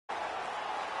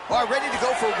All right, ready to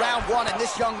go for round one, and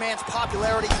this young man's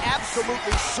popularity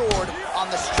absolutely soared on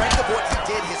the strength of what he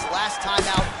did his last time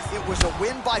out. It was a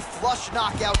win by flush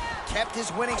knockout, kept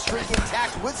his winning streak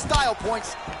intact with style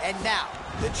points, and now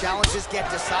the challenges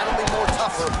get decidedly more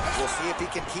tougher. We'll see if he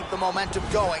can keep the momentum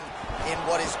going in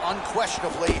what is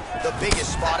unquestionably the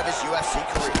biggest spot of his UFC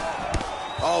career.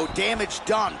 Oh, damage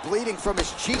done, bleeding from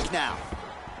his cheek now.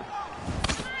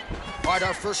 All right,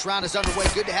 our first round is underway.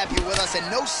 Good to have you with us, and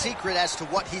no secret as to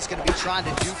what he's going to be trying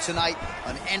to do tonight.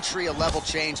 An entry, a level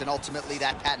change, and ultimately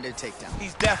that patented takedown.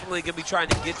 He's definitely going to be trying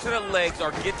to get to the legs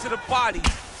or get to the body,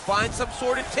 find some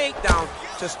sort of takedown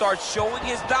to start showing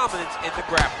his dominance in the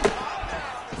grappling.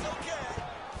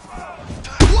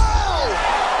 Whoa!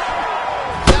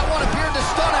 That one appeared to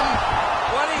stun him.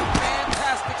 What a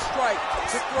fantastic strike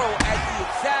to throw at the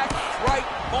exact right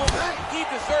moment. He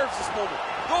deserves this moment.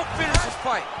 Go finish this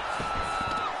fight.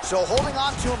 So holding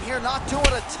on to him here, not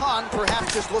doing a ton,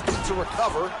 perhaps just looking to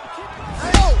recover.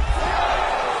 Oh!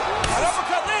 An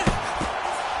uppercut landed.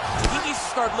 He needs to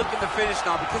start looking to finish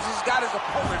now because he's got his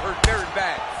opponent hurt very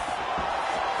bad.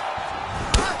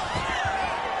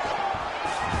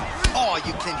 Oh,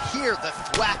 you can hear the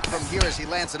thwack from here as he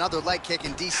lands another leg kick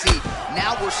in DC.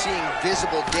 Now we're seeing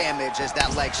visible damage as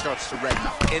that leg starts to redden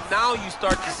up. And now you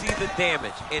start to see the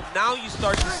damage. And now you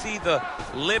start to see the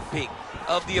limping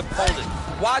of the opponent.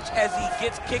 Watch as he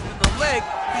gets kicked in the leg,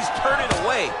 he's turning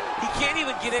away. He can't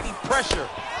even get any pressure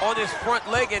on his front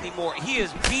leg anymore. He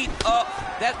is beat up.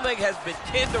 That leg has been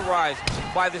tenderized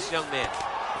by this young man.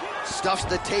 Stuffs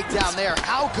the takedown there.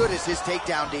 How good is his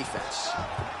takedown defense?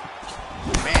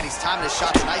 Man, he's timing his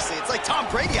shots nicely. It's like Tom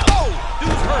Brady out. Oh,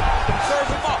 dude's hurt. Serve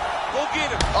him up. Go get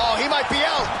him. Oh, he might be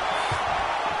out.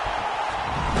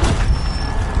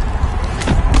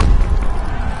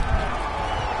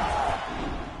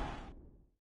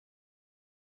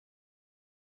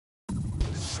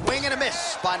 Swing and a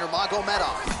miss by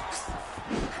Nurmagomedov.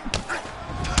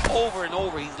 Over and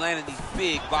over, he's landing these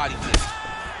big body kicks.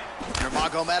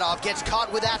 Nurmagomedov gets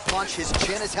caught with that punch. His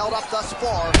chin is held up thus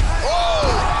far.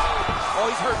 Oh! Oh,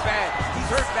 he's hurt bad. He's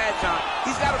hurt bad, John.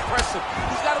 He's got to press him.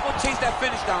 He's got to go chase that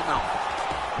finish down now.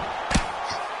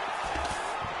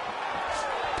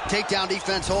 Takedown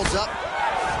defense holds up.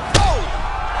 Oh!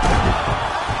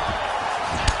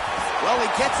 Well, he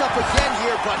gets up again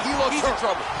here, but he looks He's in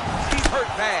trouble. He's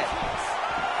hurt bad.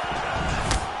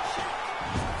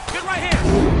 Good right hand.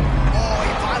 Oh,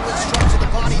 he finally struck to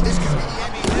the body. This could be the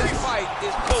end. This fight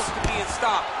is close to being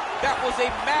stopped. That was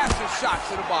a massive shot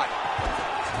to the body.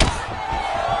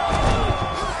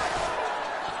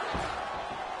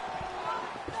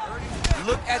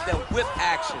 Look at the whip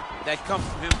action that comes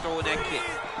from him throwing that kick.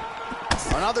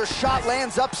 Another shot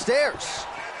lands upstairs.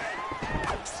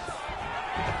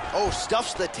 Oh,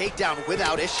 stuffs the takedown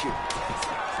without issue.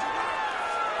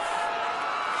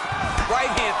 Right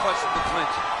hand punch in the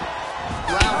clinch.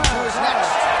 Round two is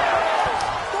next.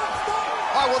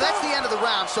 All right, well, that's the end of the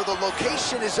round, so the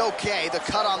location is okay, the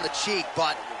cut on the cheek,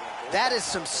 but that is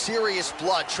some serious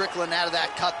blood trickling out of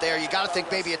that cut there. You got to think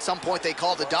maybe at some point they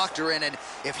call the doctor in, and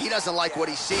if he doesn't like what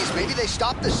he sees, maybe they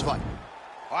stop this fight.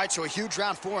 All right, so a huge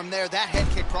round for him there. That head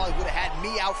kick probably would have had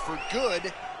me out for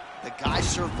good. The guy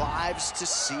survives to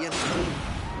see him through.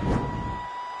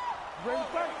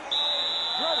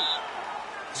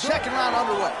 Second round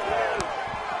underway.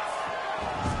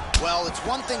 Well, it's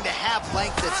one thing to have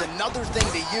length, it's another thing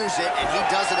to use it, and he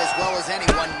does it as well as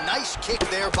anyone. Nice kick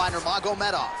there by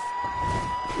Nurmagomedov.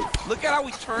 Look at how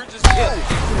he turns his hip.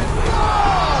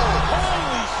 Oh!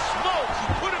 Holy smokes, he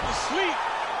put him to sleep.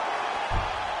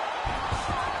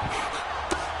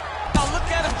 Now look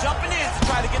at him jumping in to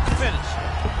try to get the finish.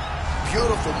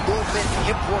 Beautiful movement,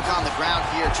 hip work on the ground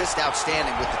here, just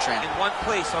outstanding with the trainer. In one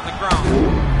place on the ground.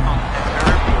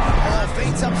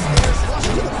 Feints upstairs, flush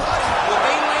to the body. When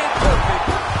they land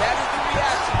perfect, that is the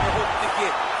reaction you're hoping to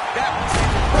get. That was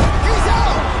He's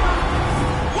out!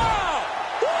 Wow!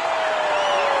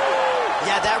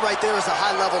 Yeah, that right there is a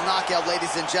high-level knockout,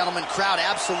 ladies and gentlemen. Crowd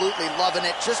absolutely loving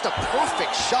it. Just a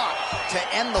perfect shot to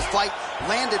end the fight.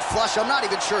 Landed flush. I'm not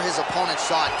even sure his opponent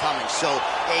saw it coming. So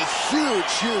a huge,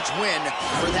 huge win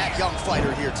for that young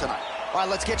fighter here tonight. All right,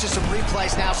 let's get you some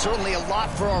replays now. Certainly a lot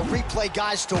for our replay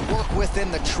guys to work with in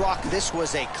the truck. This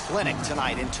was a clinic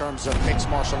tonight in terms of mixed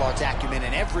martial arts acumen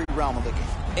in every realm of the game.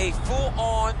 A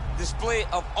full-on display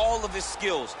of all of his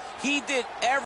skills. He did everything.